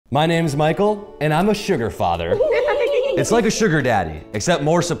My name's Michael, and I'm a sugar father. It's like a sugar daddy, except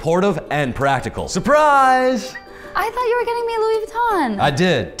more supportive and practical. Surprise! I thought you were getting me Louis Vuitton. I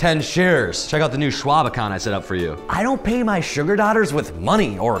did, 10 shares. Check out the new Schwab account I set up for you. I don't pay my sugar daughters with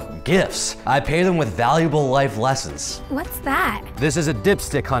money or gifts. I pay them with valuable life lessons. What's that? This is a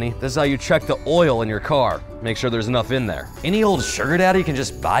dipstick, honey. This is how you check the oil in your car. Make sure there's enough in there. Any old sugar daddy can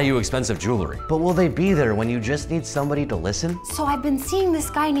just buy you expensive jewelry. But will they be there when you just need somebody to listen? So I've been seeing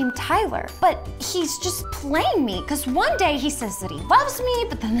this guy named Tyler, but he's just playing me, because one day he says that he loves me,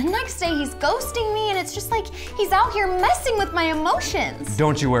 but then the next day he's ghosting me, and it's just like he's out here messing with my emotions.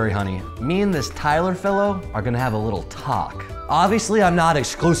 Don't you worry, honey. Me and this Tyler fellow are gonna have a little talk. Obviously, I'm not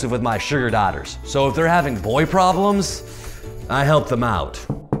exclusive with my sugar daughters, so if they're having boy problems, I help them out.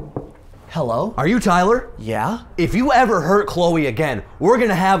 Hello? Are you Tyler? Yeah? If you ever hurt Chloe again, we're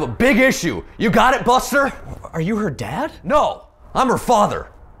gonna have a big issue. You got it, Buster? Are you her dad? No, I'm her father,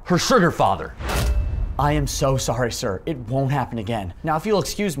 her sugar father. I am so sorry, sir. It won't happen again. Now, if you'll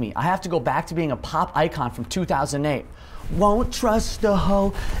excuse me, I have to go back to being a pop icon from 2008. Won't trust a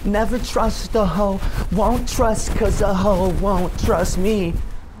hoe, never trust a hoe. Won't trust 'cause a hoe won't trust me.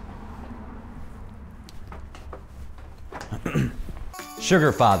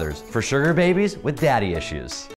 Sugar fathers for sugar babies with daddy issues.